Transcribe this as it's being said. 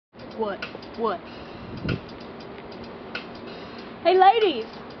What? Hey ladies!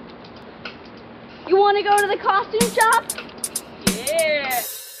 You wanna go to the costume shop? Yeah!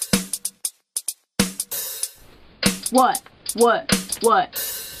 What?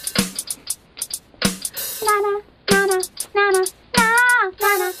 Nana, nana, nana, nana,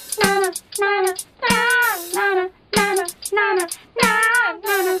 nana, nana, nana, nana, nana, nana,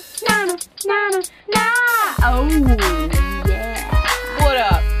 nana, nana, nana, nana. Oh yeah. What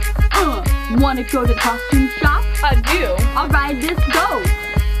up? Wanna go to the costume shop? I do. Alright, let's go.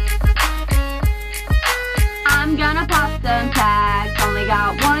 I'm gonna pop some tags. Only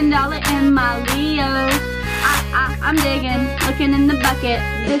got $1 in my Leos. I'm digging, looking in the bucket.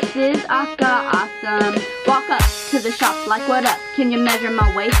 This is aca-awesome. Walk up to the shop like, what up? Can you measure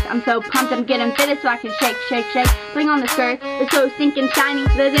my waist? I'm so pumped, I'm getting fitted so I can shake, shake, shake. Bling on the skirt, it's so stinking shiny.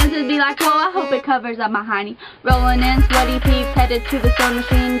 The dancers be like, whoa, I hope it covers up my hiney. Rollin in sweaty peeps, headed to the sewing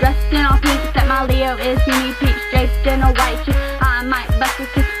machine. Dressed in all pink, except my Leo is Yumi peeps. Draped in a white sheet, I might bust a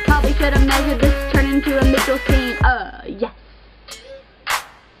suit. Probably should have measured this, turn into a Mitchell scene. Yes.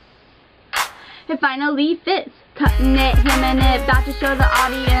 It finally fits. Cutting it, hemming it, about to show the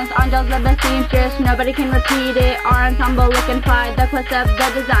audience. Angelle's the best seamstress, nobody can repeat it. Our ensemble looking fly, the quest of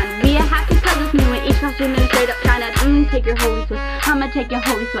the design. We a happy cause it's new and each costume is straight up China. Take your holy sweats, I'ma take your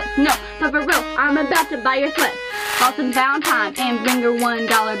holy sweats. No, but for real, I'm about to buy your sweats. Bought some Valentine and bring her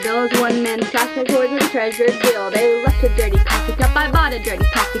 $1 bills. One man slashed their towards a treasure deal. They left a dirty coffee cup, I bought a dirty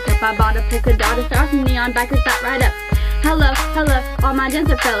coffee cup. I bought a polka dot, a star from neon bikers that right up. Hello, all my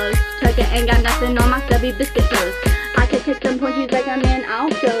dancer fellows. Tuck it, ain't got nothing on my stubby biscuit toes. I could take some points, like I'm in, I'll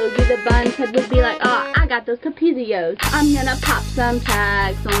show you the bun. Ted would be like, oh, I got those capizios. I'm gonna pop some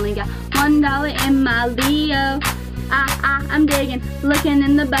tags, only got $1 in my Leo. I'm digging, looking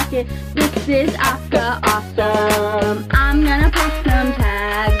in the bucket. This is aca-awesome. I'm gonna pop some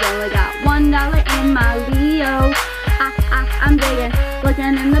tags, only got $1 in my Leo. I'm digging,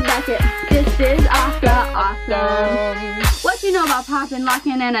 looking in the bucket. This is aca-awesome. What you know about popping,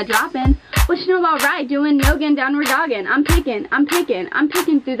 locking, and a dropping? What you know about right, doing yoga and downward dogging? I'm picking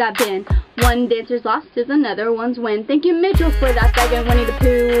through that bin. One dancer's lost is another one's win. Thank you, Mitchell, for that second Winnie the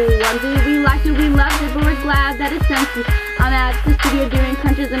Pooh onesie. We liked it, we loved it, but we're glad that it's empty. I'm at the studio doing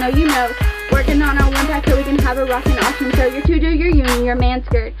crunches, and oh, you know, working on our one pack so we can have a rockin' awesome show. Your tutor, your uni, your man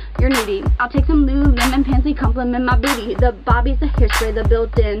skirt, your nudie. I'll take some lube, lemon pansy, compliment my booty. The bobbies, the hairspray, the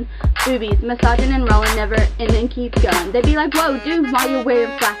built-in boobies. Massaging and rolling, never end and keep going. They be like, whoa, dude, while you're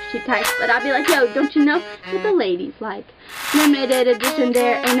wearing flashy tights. But I'll be like, yo, don't you know what the ladies like? Limited edition,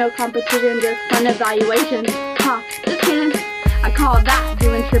 there ain't no competition, just fun evaluation. Ha, just kidding. I call that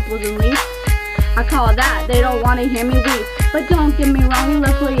doing triples and leaps. I call that they don't want to hear me weep. But don't get me wrong, we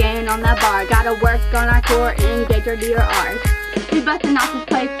love playing on that bar. Gotta work on our core and engage our DRRs. We busting out this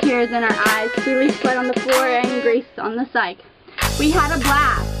place, tears in our eyes. We leave sweat on the floor and grease on the psych. We had a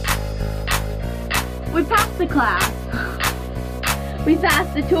blast. We passed the class. We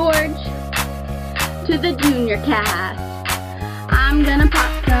passed the torch to the junior cast. I'm gonna pop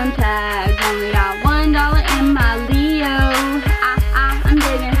some tags, only got $1 in my Leo. I'm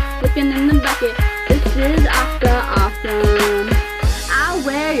digging, looking in the bucket. This is aca-awesome. I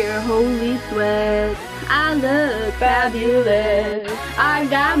wear your holy sweat, I look fabulous. I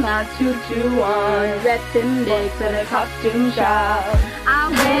got my tutu on, reppin' big for the costume shop. I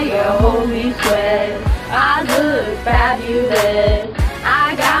wear your holy sweat, I look fabulous.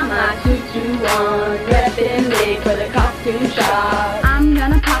 I got my tutu on, reppin' big for the costume shop. I'm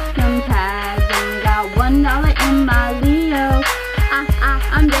gonna pop some tags, only got $1 in my Leo.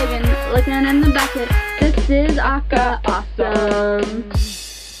 I'm digging, looking in the bucket. This is aca-awesome.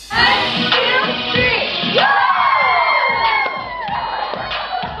 1, 2, 3, go!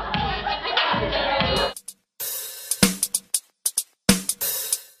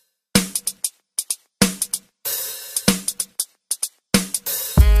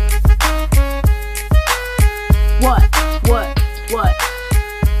 What?